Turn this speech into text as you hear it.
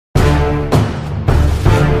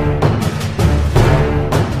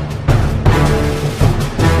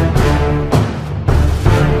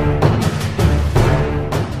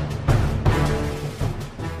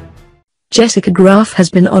Jessica Graff has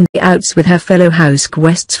been on the outs with her fellow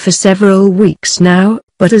houseguests for several weeks now,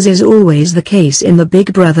 but as is always the case in the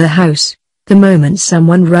Big Brother house, the moment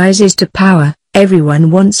someone rises to power,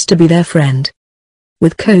 everyone wants to be their friend.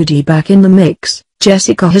 With Cody back in the mix,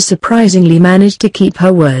 Jessica has surprisingly managed to keep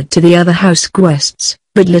her word to the other houseguests,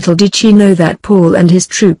 but little did she know that Paul and his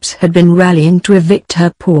troops had been rallying to evict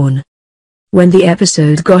her pawn. When the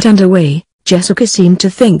episode got underway, Jessica seemed to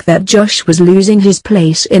think that Josh was losing his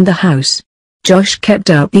place in the house. Josh kept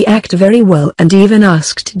up the act very well and even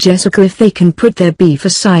asked Jessica if they can put their beef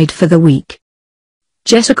aside for the week.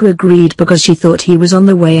 Jessica agreed because she thought he was on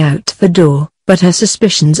the way out the door, but her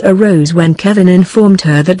suspicions arose when Kevin informed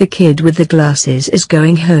her that the kid with the glasses is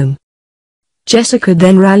going home. Jessica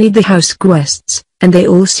then rallied the houseguests, and they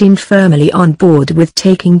all seemed firmly on board with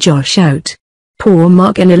taking Josh out. Poor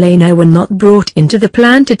Mark and Elena were not brought into the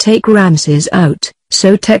plan to take Ramses out,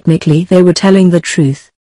 so technically they were telling the truth.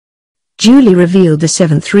 Julie revealed the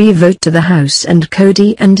 7-3 vote to the house, and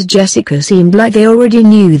Cody and Jessica seemed like they already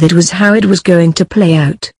knew that was how it was going to play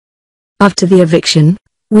out. After the eviction,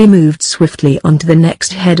 we moved swiftly on to the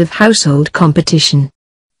next head of household competition.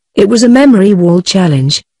 It was a memory wall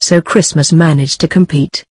challenge, so Christmas managed to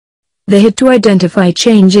compete. They had to identify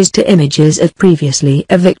changes to images of previously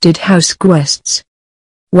evicted houseguests.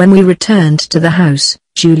 When we returned to the house,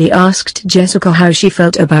 Julie asked Jessica how she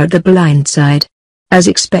felt about the blind side. As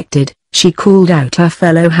expected, she called out her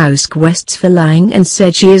fellow houseguests for lying and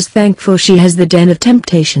said she is thankful she has the den of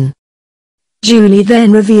temptation. Julie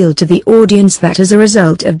then revealed to the audience that as a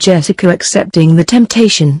result of Jessica accepting the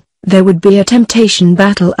temptation, there would be a temptation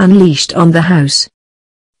battle unleashed on the house.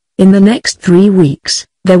 In the next 3 weeks,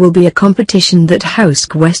 there will be a competition that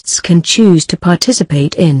houseguests can choose to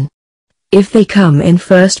participate in. If they come in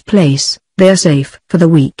first place, they are safe for the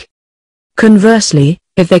week. Conversely,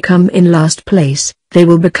 if they come in last place, they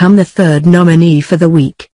will become the third nominee for the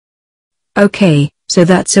week. Okay, so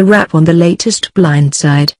that's a wrap on the latest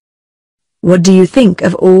Blindside. What do you think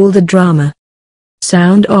of all the drama?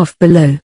 Sound off below.